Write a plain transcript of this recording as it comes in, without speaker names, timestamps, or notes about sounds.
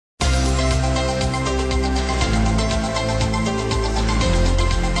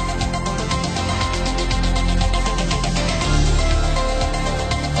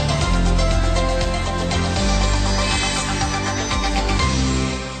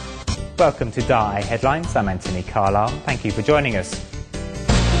Welcome to Da'ai Headlines. I'm Anthony Carlisle. Thank you for joining us.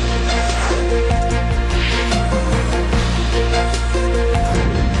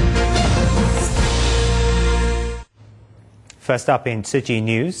 First up in Tzu Chi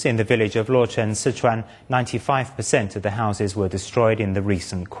news, in the village of Luocheng, SiChuan, 95% of the houses were destroyed in the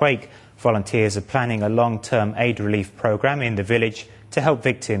recent quake. Volunteers are planning a long-term aid relief program in the village to help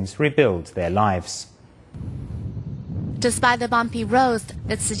victims rebuild their lives. Despite the bumpy roads,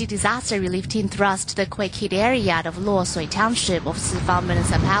 the Tzu Chi disaster relief team thrust the quake-hit area of Luocheng Township of SiChuan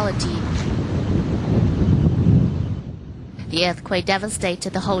municipality. The earthquake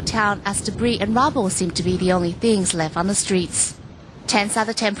devastated the whole town as debris and rubble seemed to be the only things left on the streets. Tents are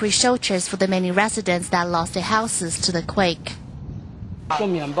the temporary shelters for the many residents that lost their houses to the quake. I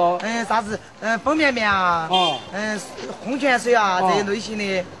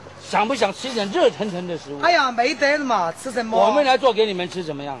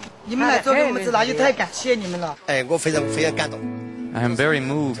am very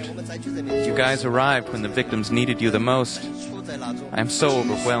moved. You guys arrived when the victims needed you the most. I am so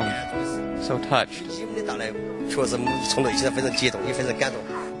overwhelmed, so touched.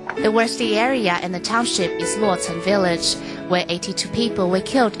 The worst area in the township is Luocheng Village, where 82 people were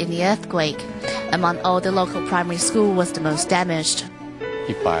killed in the earthquake. Among all, the local primary school was the most damaged.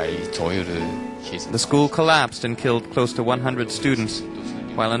 The school collapsed and killed close to 100 students,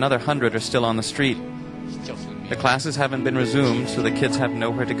 while another 100 are still on the street. The classes haven't been resumed, so the kids have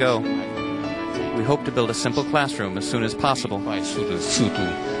nowhere to go. We hope to build a simple classroom as soon as possible.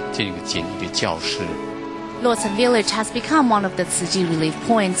 Luocheng Village has become one of the Tzu Chi relief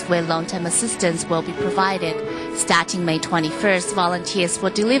points where long-term assistance will be provided. Starting May 21st, volunteers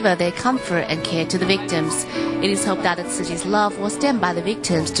will deliver their comfort and care to the victims. It is hoped that the Tzu Chi's love will stand by the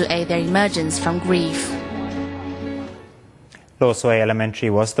victims to aid their emergence from grief. Luocheng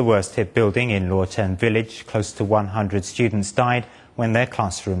Elementary was the worst-hit building in Luocheng Village. Close to 100 students died when their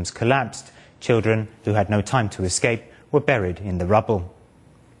classrooms collapsed. Children who had no time to escape were buried in the rubble.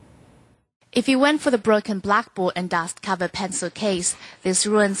 If you went for the broken blackboard and dust-covered pencil case, these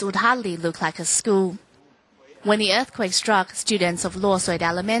ruins would hardly look like a school. When the earthquake struck, students of Luocheng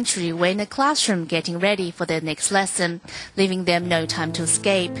Elementary were in a classroom getting ready for their next lesson, leaving them no time to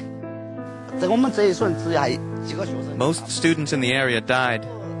escape. Most students in the area died.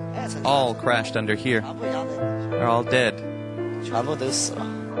 All crashed under here. They're all dead.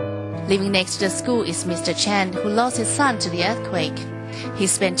 Living next to the school is Mr. Chen, who lost his son to the earthquake. He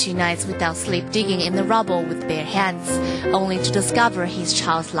spent 2 nights without sleep digging in the rubble with bare hands, only to discover his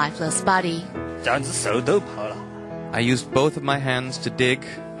child's lifeless body. I used both of my hands to dig.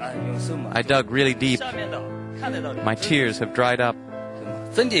 I dug really deep. My tears have dried up.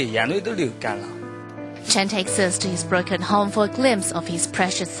 Chen takes us to his broken home for a glimpse of his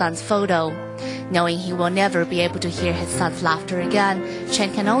precious son's photo. Knowing he will never be able to hear his son's laughter again,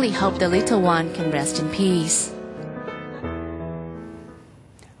 Chen can only hope the little one can rest in peace.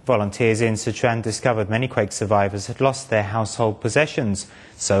 Volunteers in SiChuan discovered many quake survivors had lost their household possessions,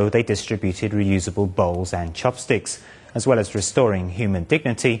 so they distributed reusable bowls and chopsticks. As well as restoring human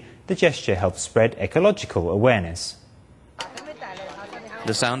dignity, the gesture helped spread ecological awareness.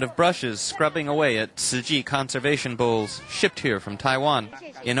 The sound of brushes scrubbing away at Tzu Chi conservation bowls, shipped here from Taiwan.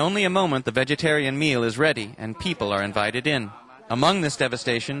 In only a moment, the vegetarian meal is ready and people are invited in. Among this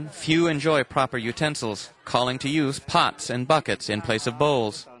devastation, few enjoy proper utensils, calling to use pots and buckets in place of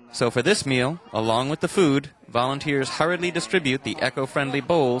bowls. So for this meal, along with the food, volunteers hurriedly distribute the eco-friendly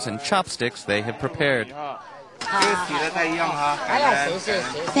bowls and chopsticks they have prepared.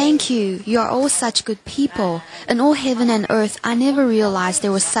 Thank you. You are all such good people. In all heaven and earth, I never realized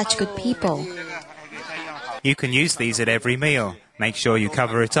there were such good people. You can use these at every meal. Make sure you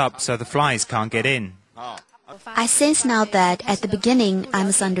cover it up so the flies can't get in. I sense now that at the beginning I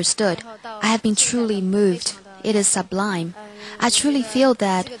misunderstood. I have been truly moved. It is sublime. I truly feel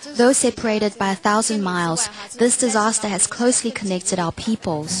that, though separated by 1,000 miles, this disaster has closely connected our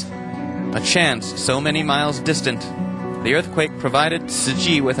peoples. A chance so many miles distant. The earthquake provided Tzu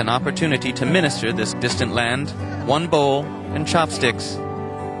Chi with an opportunity to minister this distant land, one bowl and chopsticks.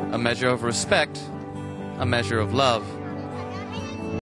 A measure of respect, a measure of love.